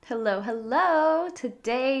Hello, hello.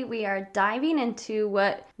 Today we are diving into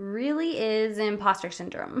what really is imposter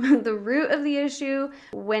syndrome, the root of the issue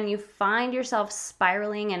when you find yourself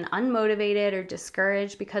spiraling and unmotivated or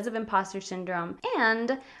discouraged because of imposter syndrome.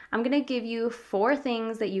 And I'm going to give you 4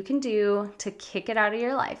 things that you can do to kick it out of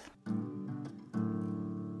your life.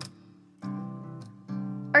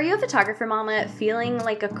 Are you a photographer mama feeling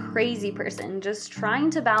like a crazy person, just trying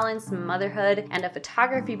to balance motherhood and a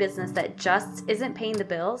photography business that just isn't paying the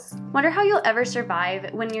bills? Wonder how you'll ever survive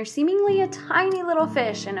when you're seemingly a tiny little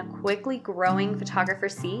fish in a quickly growing photographer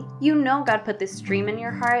sea? You know God put this dream in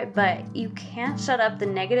your heart, but you can't shut up the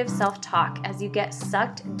negative self-talk as you get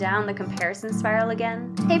sucked down the comparison spiral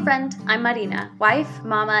again. Hey friend, I'm Marina, wife,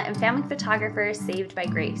 mama, and family photographer saved by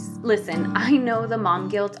grace. Listen, I know the mom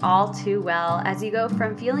guilt all too well as you go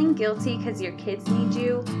from feeling guilty because your kids need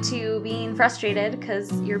you to being frustrated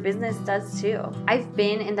because your business does too. I've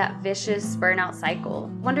been in that vicious burnout cycle,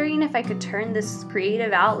 wondering if I could turn this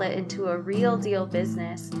creative outlet into a real deal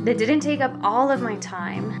business that didn't take up all of my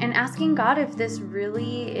time, and asking God if this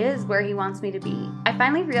really is where He wants me to be. I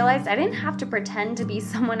finally realized I didn't have to pretend to be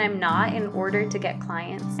someone I'm not in order to get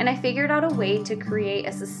clients, and I figured out a way to create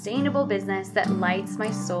a sustainable business that lights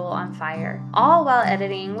my soul on fire, all while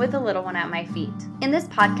editing with a little one at my feet. In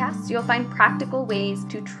this podcast, you'll find practical ways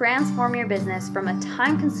to transform your business from a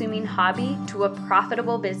time-consuming hobby to a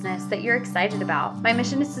profitable business that you're excited about. My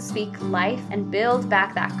mission is to speak life and build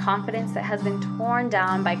back that confidence that has been torn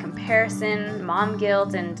down by comparison, mom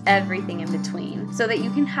guilt, and everything in between, so that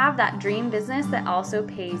you can have that dream business that also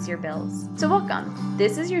pays your bills. So welcome.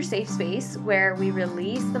 This is your safe space where we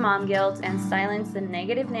release the mom guilt and silence the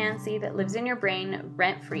negative Nancy that lives in your brain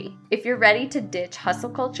rent-free. If you're ready to ditch hustle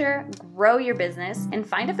culture, grow your business, and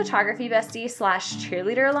find a photography bestie /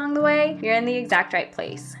 cheerleader along the way, you're in the exact right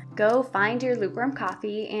place. Go find your lukewarm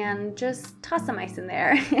coffee and just toss some ice in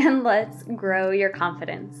there and let's grow your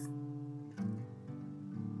confidence.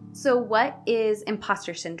 So what is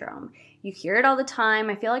imposter syndrome? You hear it all the time.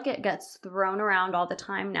 I feel like it gets thrown around all the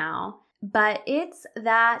time now. But it's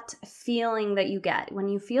that feeling that you get when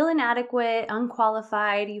you feel inadequate,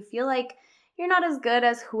 unqualified, you feel like you're not as good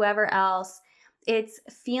as whoever else. It's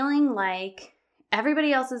feeling like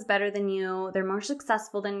everybody else is better than you, they're more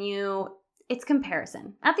successful than you. It's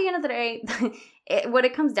comparison. At the end of the day, what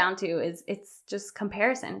it comes down to is it's just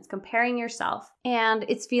comparison. It's comparing yourself. And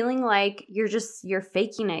it's feeling like you're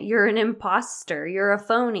faking it. You're an imposter. You're a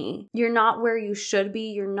phony. You're not where you should be.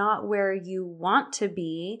 You're not where you want to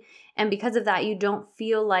be. And because of that, you don't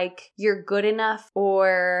feel like you're good enough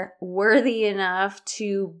or worthy enough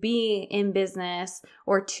to be in business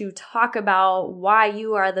or to talk about why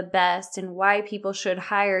you are the best and why people should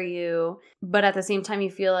hire you. But at the same time, you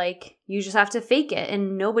feel like you just have to fake it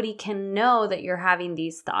and nobody can know that you're having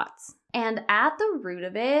these thoughts. And at the root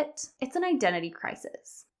of it, it's an identity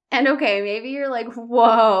crisis. And okay, maybe you're like,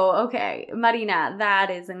 whoa, okay, Marina, that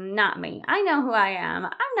is not me. I know who I am.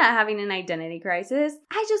 I'm not having an identity crisis.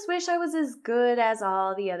 I just wish I was as good as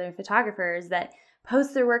all the other photographers that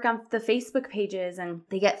post their work on the Facebook pages and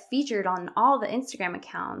they get featured on all the Instagram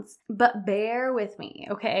accounts. But bear with me,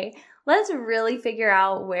 okay? Let's really figure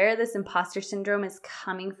out where this imposter syndrome is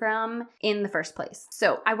coming from in the first place.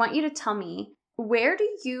 So I want you to tell me, where do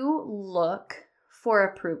you look for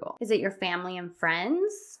approval? Is it your family and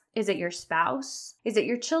friends? Is it your spouse? Is it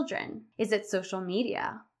your children? Is it social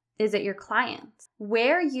media? Is it your clients?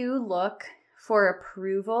 Where you look for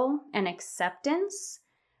approval and acceptance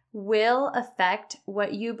will affect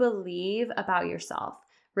what you believe about yourself,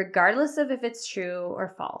 regardless of if it's true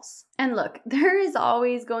or false. And look, there is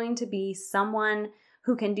always going to be someone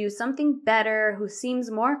who can do something better, who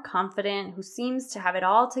seems more confident, who seems to have it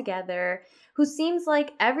all together, who seems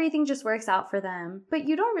like everything just works out for them. But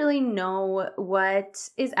you don't really know what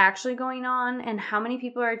is actually going on and how many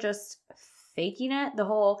people are just faking it, the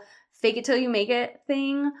whole fake it till you make it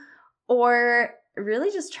thing, or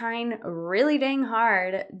really just trying really dang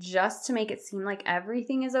hard just to make it seem like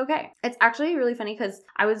everything is okay. It's actually really funny because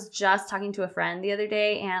I was just talking to a friend the other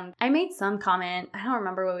day and I made some comment. I don't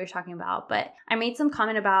remember what we were talking about, but I made some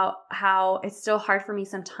comment about how it's still hard for me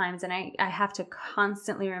sometimes and I have to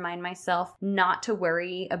constantly remind myself not to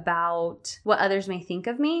worry about what others may think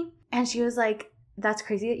of me. And she was like, that's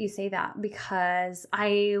crazy that you say that because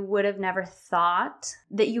I would have never thought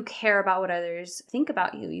that you care about what others think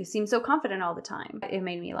about you. You seem so confident all the time. It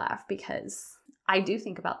made me laugh because I do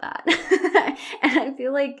think about that. And I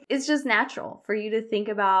feel like it's just natural for you to think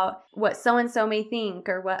about what so-and-so may think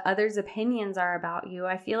or what others' opinions are about you.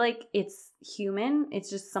 I feel like it's human. It's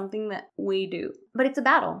just something that we do. But it's a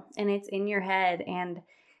battle and it's in your head and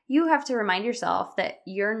you have to remind yourself that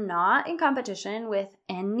you're not in competition with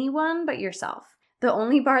anyone but yourself. The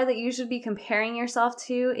only bar that you should be comparing yourself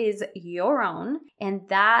to is your own, and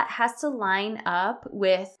that has to line up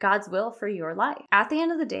with God's will for your life. At the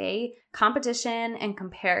end of the day, competition and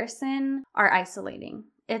comparison are isolating.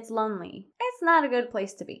 It's lonely. It's not a good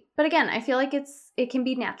place to be. But again, I feel like it can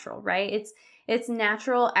be natural, right? It's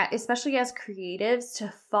natural, especially as creatives,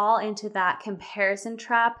 to fall into that comparison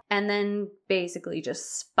trap and then basically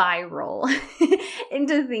just spiral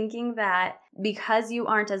into thinking that because you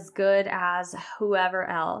aren't as good as whoever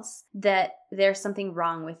else, that there's something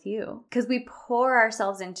wrong with you. Because we pour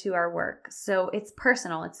ourselves into our work. So it's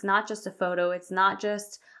personal. It's not just a photo. It's not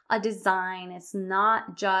just a design. It's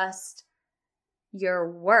not just your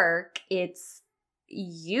work. It's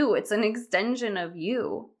you. It's an extension of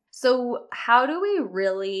you. So how do we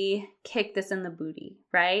really kick this in the booty,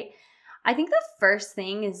 right? I think the first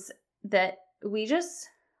thing is that we just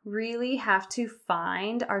really have to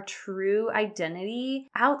find our true identity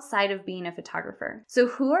outside of being a photographer. So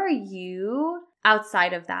who are you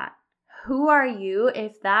outside of that? Who are you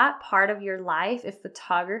if that part of your life, if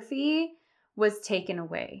photography was taken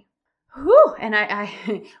away? Whew, and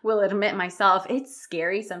I will admit myself, it's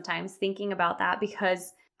scary sometimes thinking about that,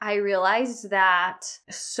 because I realized that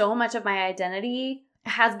so much of my identity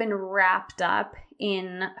has been wrapped up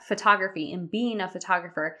in photography and being a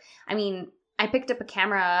photographer. I mean, I picked up a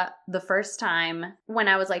camera the first time when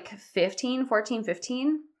I was like 15.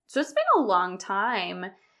 So it's been a long time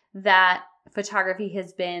that photography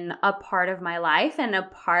has been a part of my life and a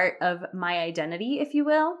part of my identity, if you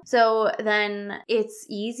will. So then it's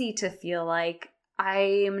easy to feel like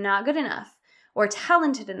I'm not good enough or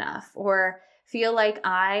talented enough, or feel like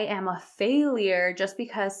I am a failure just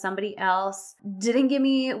because somebody else didn't give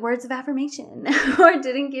me words of affirmation or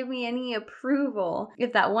didn't give me any approval.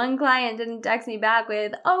 If that one client didn't text me back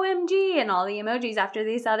with OMG and all the emojis after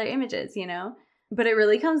they saw their images, you know? But it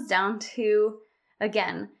really comes down to,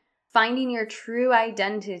 again, finding your true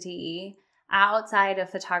identity outside of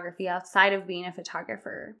photography, outside of being a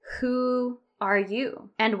photographer. Who are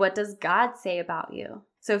you? And what does God say about you?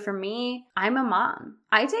 So for me, I'm a mom.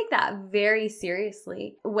 I take that very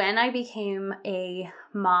seriously. When I became a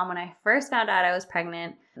mom, when I first found out I was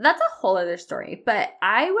pregnant, that's a whole other story, but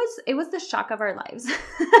it was the shock of our lives.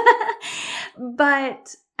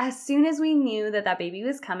 But as soon as we knew that that baby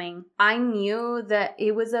was coming, I knew that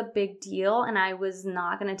it was a big deal and I was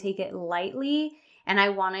not going to take it lightly. And I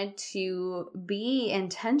wanted to be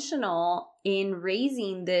intentional in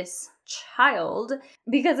raising this child,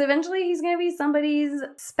 because eventually he's going to be somebody's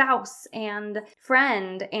spouse and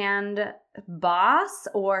friend and boss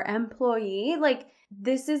or employee. Like,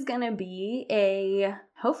 this is going to be a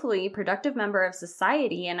hopefully productive member of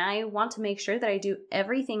society. And I want to make sure that I do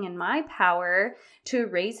everything in my power to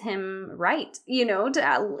raise him right, to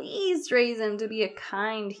at least raise him to be a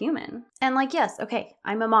kind human. And like, yes, okay,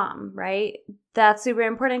 I'm a mom, right? That's super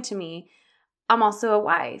important to me. I'm also a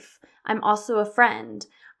wife. I'm also a friend.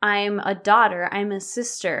 I'm a daughter. I'm a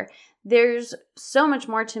sister. There's so much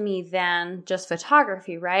more to me than just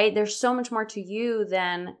photography, right? There's so much more to you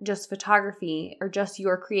than just photography or just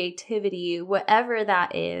your creativity, whatever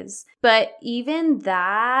that is. But even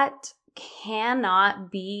that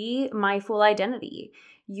cannot be my full identity.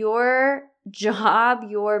 Your job,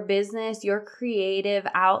 your business, your creative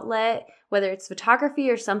outlet, whether it's photography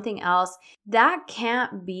or something else, that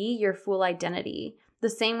can't be your full identity. The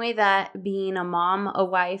same way that being a mom, a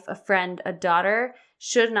wife, a friend, a daughter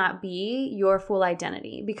should not be your full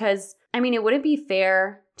identity. Because, it wouldn't be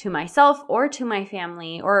fair to myself or to my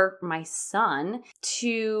family or my son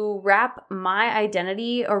to wrap my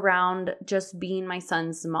identity around just being my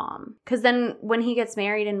son's mom. Because then when he gets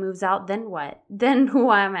married and moves out, then what? Then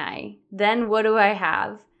who am I? Then what do I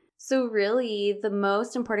have? So really, the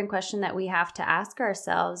most important question that we have to ask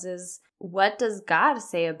ourselves is, what does God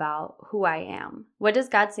say about who I am? What does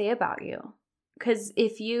God say about you? Because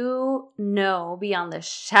if you know beyond the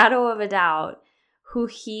shadow of a doubt who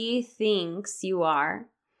He thinks you are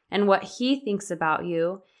and what He thinks about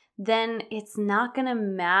you, then it's not going to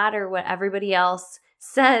matter what everybody else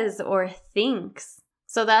says or thinks.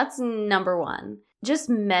 So that's number one. Just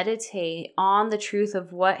meditate on the truth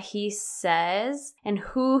of what He says and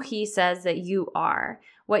who He says that you are,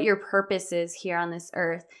 what your purpose is here on this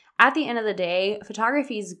earth. At the end of the day,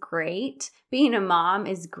 photography is great. Being a mom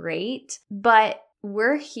is great, but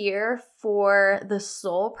we're here for the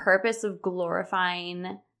sole purpose of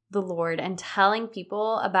glorifying the Lord and telling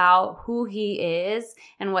people about who He is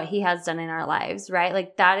and what He has done in our lives, right?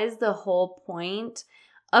 Like, that is the whole point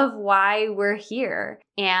of why we're here.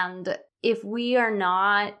 And if we are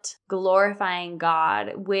not glorifying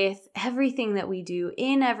God with everything that we do,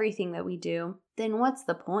 in everything that we do, then what's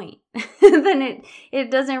the point? Then it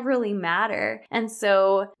doesn't really matter. And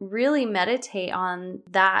so really meditate on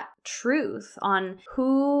that truth, on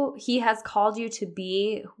who He has called you to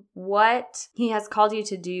be, what He has called you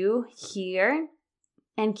to do here,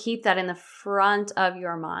 and keep that in the front of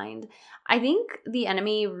your mind. I think the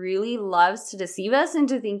enemy really loves to deceive us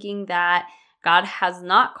into thinking that God has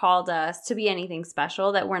not called us to be anything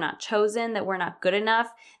special, that we're not chosen, that we're not good enough,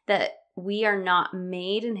 that we are not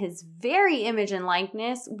made in His very image and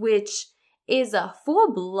likeness, which is a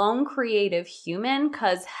full-blown creative human,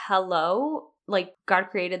 because hello, like God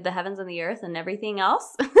created the heavens and the earth and everything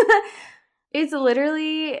else. It's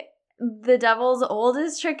literally the devil's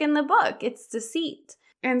oldest trick in the book. It's deceit.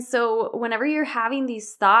 And so whenever you're having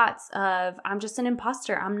these thoughts of, I'm just an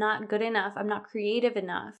imposter, I'm not good enough, I'm not creative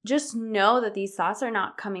enough, just know that these thoughts are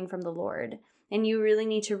not coming from the Lord. And you really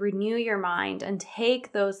need to renew your mind and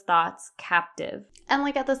take those thoughts captive. And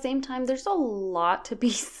like at the same time, there's a lot to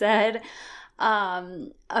be said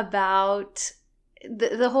about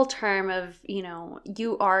the whole term of,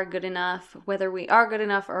 you are good enough, whether we are good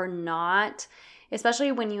enough or not.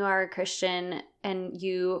 Especially when you are a Christian and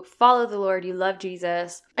you follow the Lord, you love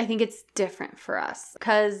Jesus, I think it's different for us.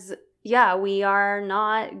 Because, we are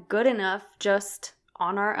not good enough just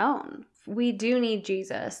on our own. We do need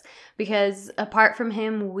Jesus, because apart from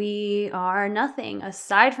Him, we are nothing.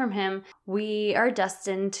 Aside from Him, we are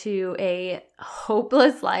destined to a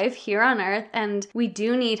hopeless life here on earth, and we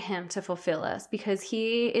do need Him to fulfill us, because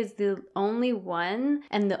He is the only one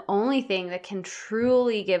and the only thing that can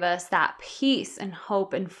truly give us that peace and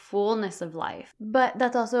hope and fullness of life. But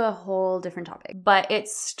that's also a whole different topic. But it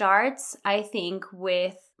starts, I think,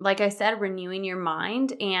 with, like I said, renewing your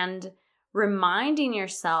mind and reminding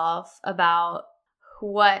yourself about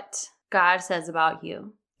what God says about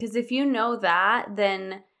you. Because if you know that,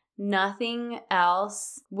 then nothing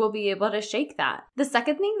else will be able to shake that. The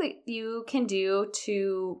second thing that you can do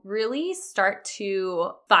to really start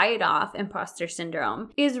to fight off imposter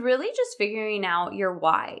syndrome is really just figuring out your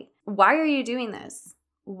why. Why are you doing this?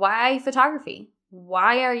 Why photography?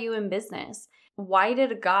 Why are you in business? Why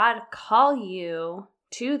did God call you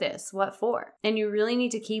to this? What for? And you really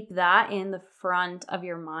need to keep that in the front of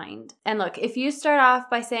your mind. And look, if you start off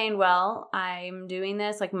by saying, well, I'm doing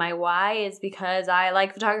this, like my why is because I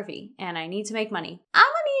like photography and I need to make money, I'm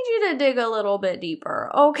gonna need you to dig a little bit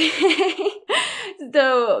deeper, okay?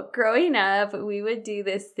 So growing up, we would do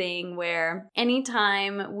this thing where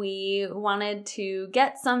anytime we wanted to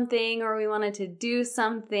get something or we wanted to do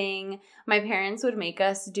something, my parents would make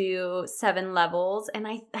us do 7 levels. And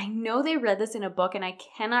I know they read this in a book and I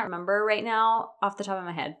cannot remember right now off the top of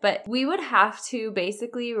my head, but we would have to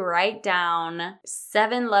basically write down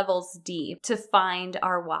 7 levels deep to find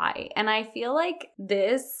our why. And I feel like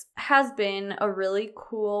this has been a really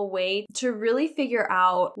cool way to really figure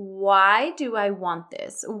out, why do I want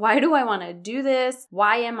this? Why do I want to do this?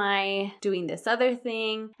 Why am I doing this other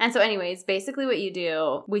thing? And so anyways, basically what you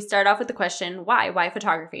do, we start off with the question, why? Why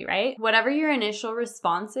photography, right? Whatever your initial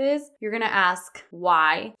response is, you're going to ask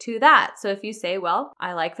why to that. So if you say, well,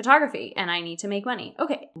 I like photography and I need to make money.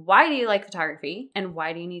 Okay, why do you like photography and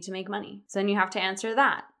why do you need to make money? So then you have to answer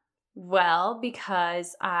that. Well,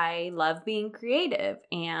 because I love being creative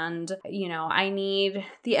and, I need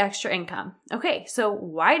the extra income. Okay, so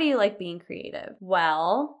why do you like being creative?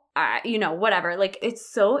 Well, whatever. Like,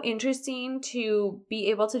 it's so interesting to be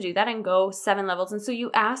able to do that and go 7 levels. And so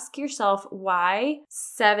you ask yourself why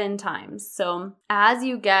 7 times. So as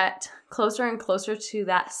you get closer and closer to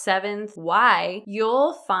that 7th why,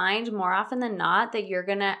 you'll find more often than not that you're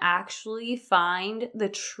going to actually find the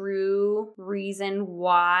true reason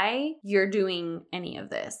why you're doing any of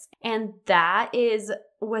this. And that is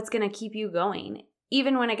what's going to keep you going.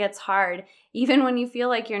 Even when it gets hard, even when you feel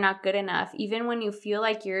like you're not good enough, even when you feel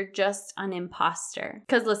like you're just an imposter.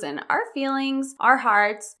 Because listen, our feelings, our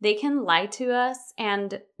hearts, they can lie to us,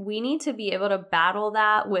 and we need to be able to battle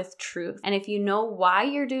that with truth. And if you know why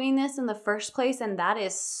you're doing this in the first place and that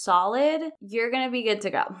is solid, you're going to be good to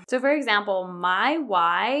go. So for example, my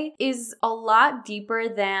why is a lot deeper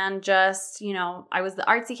than just, I was the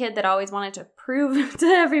artsy kid that always wanted to prove to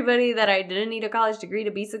everybody that I didn't need a college degree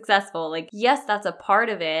to be successful. Like, yes, that's a part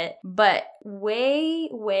of it, but way,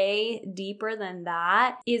 way deeper than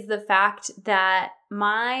that is the fact that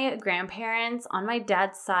my grandparents on my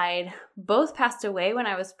dad's side both passed away when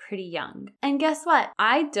I was pretty young. And guess what?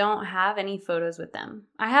 I don't have any photos with them.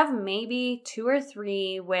 I have maybe 2 or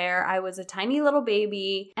 3 where I was a tiny little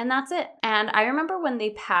baby, and that's it. And I remember when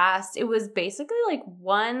they passed, it was basically like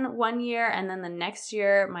one year, and then the next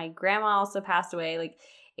year my grandma also passed away. Like,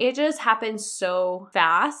 it just happened so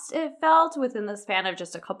fast, it felt, within the span of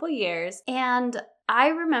just a couple years. And I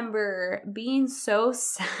remember being so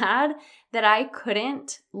sad that I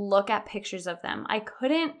couldn't look at pictures of them. I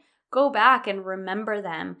couldn't go back and remember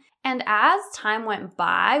them. And as time went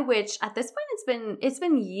by, which at this point it's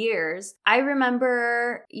been years, I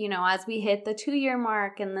remember, as we hit the 2-year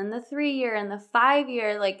mark and then the 3-year and the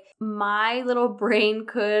 5-year, like my little brain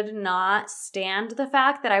could not stand the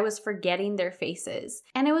fact that I was forgetting their faces.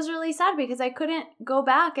 And it was really sad because I couldn't go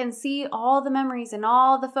back and see all the memories and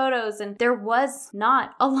all the photos, and there was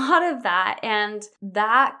not a lot of that. And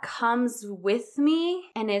that comes with me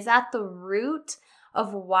and is at the root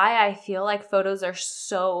of why I feel like photos are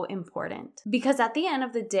so important. Because at the end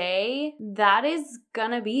of the day, that is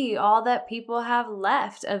gonna be all that people have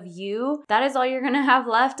left of you. That is all you're gonna have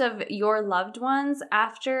left of your loved ones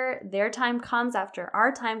after their time comes, after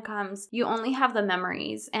our time comes. You only have the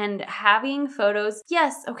memories. And having photos,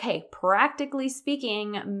 yes, okay, practically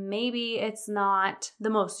speaking, maybe it's not the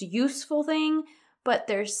most useful thing, but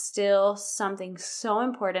there's still something so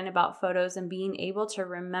important about photos and being able to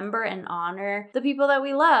remember and honor the people that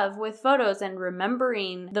we love with photos and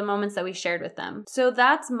remembering the moments that we shared with them. So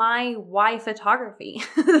that's my why photography.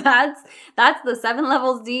 That's the 7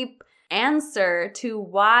 levels deep answer to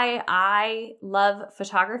why I love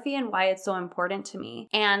photography and why it's so important to me.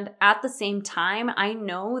 And at the same time, I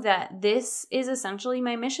know that this is essentially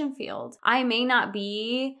my mission field. I may not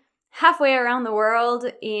be halfway around the world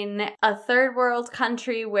in a third world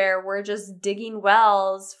country where we're just digging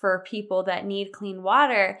wells for people that need clean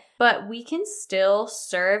water, but we can still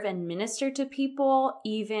serve and minister to people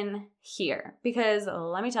even here. Because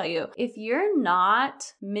let me tell you, if you're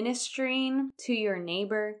not ministering to your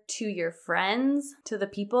neighbor, to your friends, to the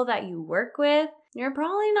people that you work with, you're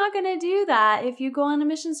probably not going to do that if you go on a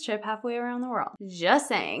missions trip halfway around the world. Just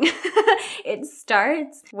saying. It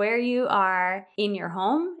starts where you are in your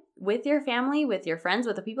home, with your family, with your friends,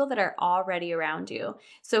 with the people that are already around you.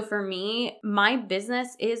 So for me, my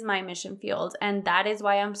business is my mission field. And that is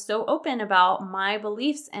why I'm so open about my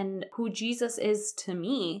beliefs and who Jesus is to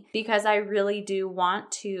me, because I really do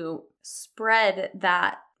want to spread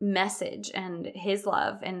that message and his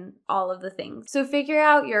love and all of the things. So figure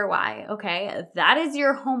out your why, okay? That is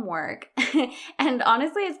your homework. And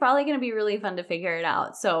honestly, it's probably going to be really fun to figure it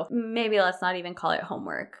out. So maybe let's not even call it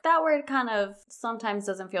homework. That word kind of sometimes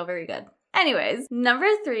doesn't feel very good. Anyways, number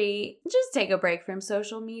 3, just take a break from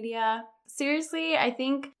social media. Seriously, I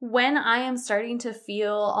think when I am starting to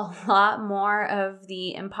feel a lot more of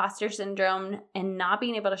the imposter syndrome and not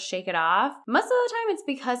being able to shake it off, most of the time it's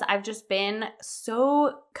because I've just been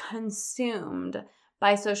so consumed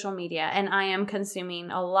by social media, and I am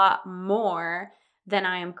consuming a lot more than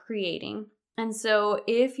I am creating. And so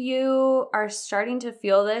if you are starting to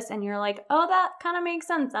feel this and you're like, oh, that kind of makes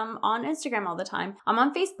sense. I'm on Instagram all the time. I'm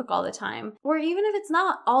on Facebook all the time. Or even if it's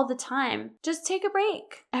not all the time, just take a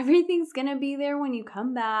break. Everything's going to be there when you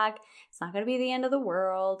come back. It's not going to be the end of the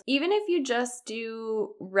world. Even if you just do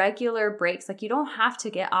regular breaks, like you don't have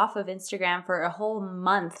to get off of Instagram for a whole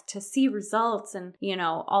month to see results and,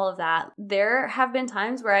 all of that. There have been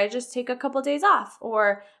times where I just take a couple days off,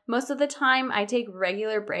 or most of the time I take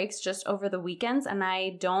regular breaks just over the weekends and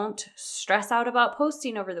I don't stress out about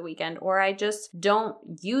posting over the weekend, or I just don't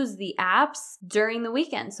use the apps during the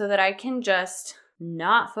weekend so that I can just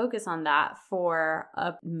not focus on that for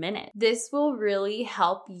a minute. This will really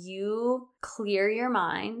help you clear your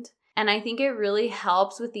mind. And I think it really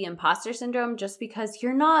helps with the imposter syndrome just because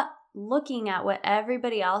you're not looking at what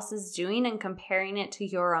everybody else is doing and comparing it to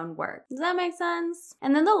your own work. Does that make sense?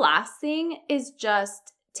 And then the last thing is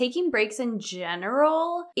just taking breaks in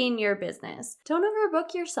general in your business. Don't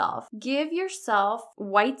overbook yourself. Give yourself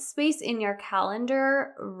white space in your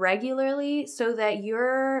calendar regularly so that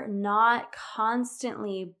you're not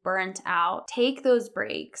constantly burnt out. Take those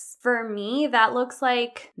breaks. For me, that looks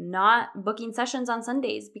like not booking sessions on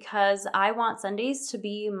Sundays because I want Sundays to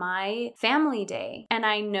be my family day. And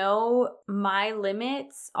I know my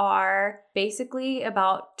limits are basically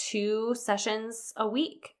about 2 sessions a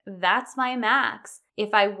week. That's my max.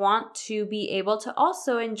 if I want to be able to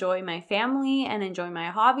also enjoy my family and enjoy my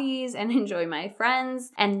hobbies and enjoy my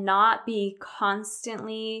friends and not be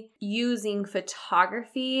constantly using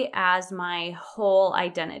photography as my whole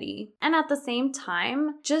identity. And at the same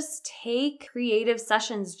time, just take creative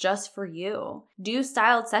sessions just for you. Do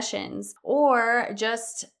styled sessions, or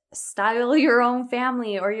just style your own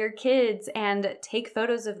family or your kids and take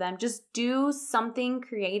photos of them. Just do something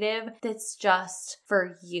creative that's just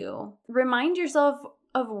for you. Remind yourself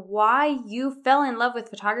of why you fell in love with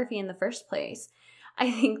photography in the first place.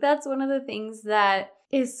 I think that's one of the things that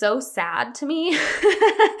is so sad to me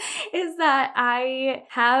is that I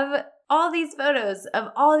have all these photos of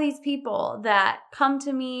all these people that come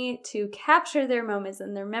to me to capture their moments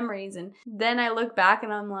and their memories. And then I look back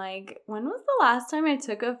and I'm like, when was the last time I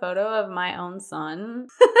took a photo of my own son?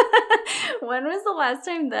 When was the last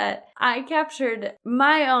time that I captured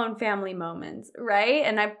my own family moments, right?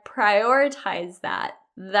 And I prioritized that.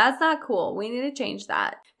 That's not cool. We need to change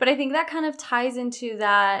that. But I think that kind of ties into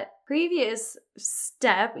that previous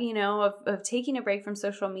step, of taking a break from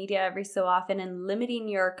social media every so often and limiting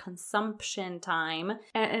your consumption time.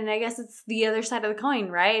 And I guess it's the other side of the coin,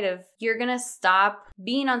 right? Of you're going to stop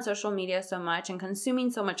being on social media so much and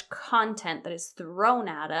consuming so much content that is thrown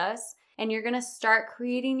at us. And you're going to start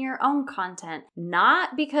creating your own content,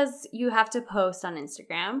 not because you have to post on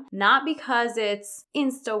Instagram, not because it's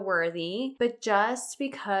Insta-worthy, but just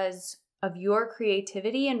because of your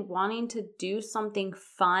creativity and wanting to do something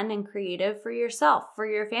fun and creative for yourself, for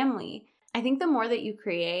your family. I think the more that you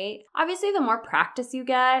create, obviously the more practice you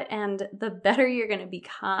get and the better you're going to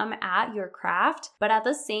become at your craft. But at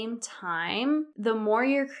the same time, the more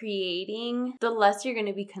you're creating, the less you're going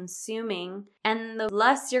to be consuming. And the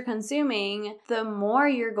less you're consuming, the more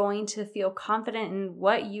you're going to feel confident in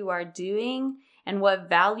what you are doing and what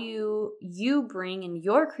value you bring in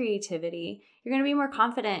your creativity. You're going to be more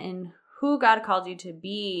confident in who God called you to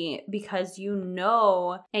be because you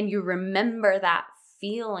know and you remember that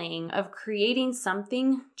feeling of creating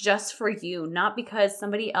something just for you, not because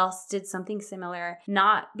somebody else did something similar,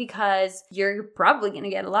 not because you're probably going to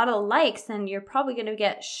get a lot of likes and you're probably going to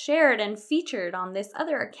get shared and featured on this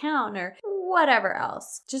other account or whatever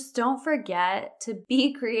else. Just don't forget to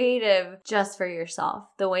be creative just for yourself.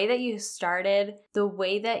 The way that you started, the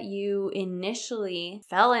way that you initially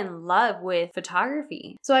fell in love with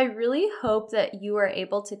photography. So I really hope that you are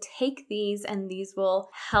able to take these and these will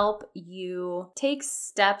help you take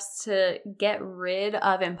steps to get rid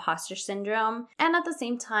of imposter syndrome. And at the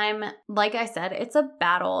same time, like I said, it's a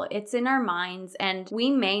battle. It's in our minds and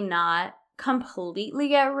we may not completely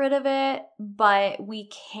get rid of it, but we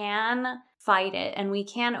can fight it and we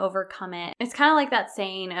can overcome it. It's kind of like that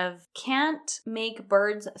saying of can't make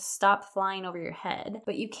birds stop flying over your head,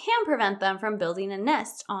 but you can prevent them from building a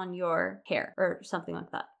nest on your hair or something like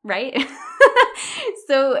that, right?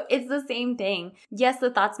 So it's the same thing. Yes, the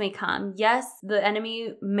thoughts may come. Yes, the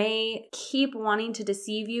enemy may keep wanting to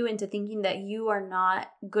deceive you into thinking that you are not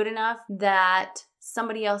good enough, that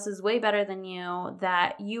somebody else is way better than you,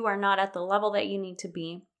 that you are not at the level that you need to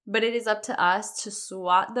be. But it is up to us to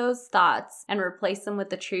swat those thoughts and replace them with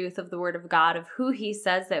the truth of the Word of God, of who He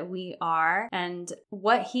says that we are and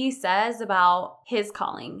what He says about His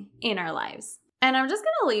calling in our lives. And I'm just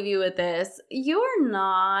going to leave you with this. You are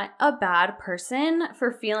not a bad person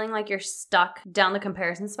for feeling like you're stuck down the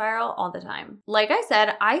comparison spiral all the time. Like I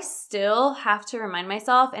said, I still have to remind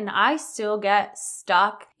myself and I still get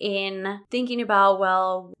stuck in thinking about,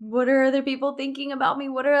 well, what are other people thinking about me?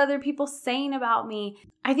 What are other people saying about me?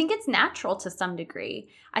 I think it's natural to some degree.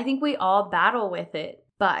 I think we all battle with it.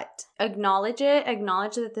 But acknowledge it.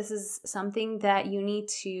 Acknowledge that this is something that you need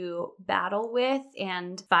to battle with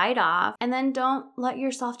and fight off. And then don't let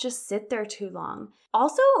yourself just sit there too long.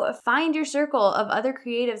 Also, find your circle of other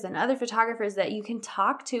creatives and other photographers that you can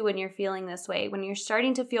talk to when you're feeling this way, when you're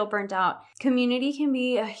starting to feel burnt out. Community can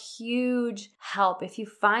be a huge help if you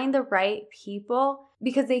find the right people,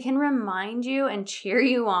 because they can remind you and cheer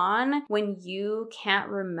you on when you can't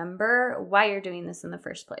remember why you're doing this in the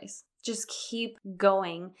first place. Just keep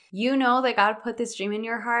going. You know that God put this dream in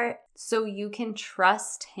your heart, so you can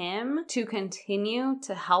trust Him to continue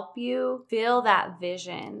to help you feel that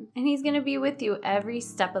vision. And He's going to be with you every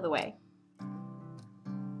step of the way.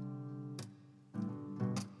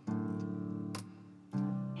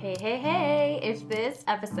 Hey, if this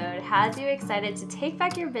episode has you excited to take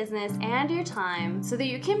back your business and your time so that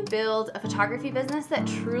you can build a photography business that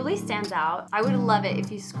truly stands out, I would love it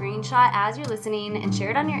if you screenshot as you're listening and share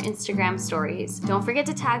it on your Instagram stories. Don't forget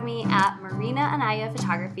to tag me at Marina Anaya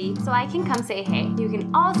Photography so I can come say hey. You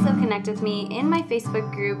can also connect with me in my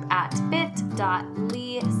Facebook group at bit.ly/Called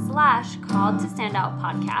to Stand Out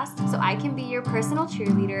podcast so I can be your personal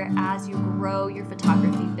cheerleader as you grow your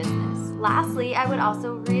photography business. Lastly, I would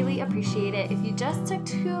also really appreciate it if you just took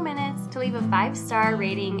 2 minutes to leave a 5-star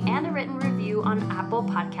rating and a written review on Apple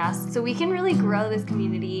Podcasts so we can really grow this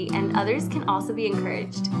community and others can also be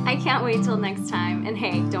encouraged. I can't wait till next time. And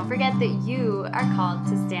hey, don't forget that you are called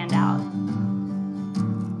to stand out.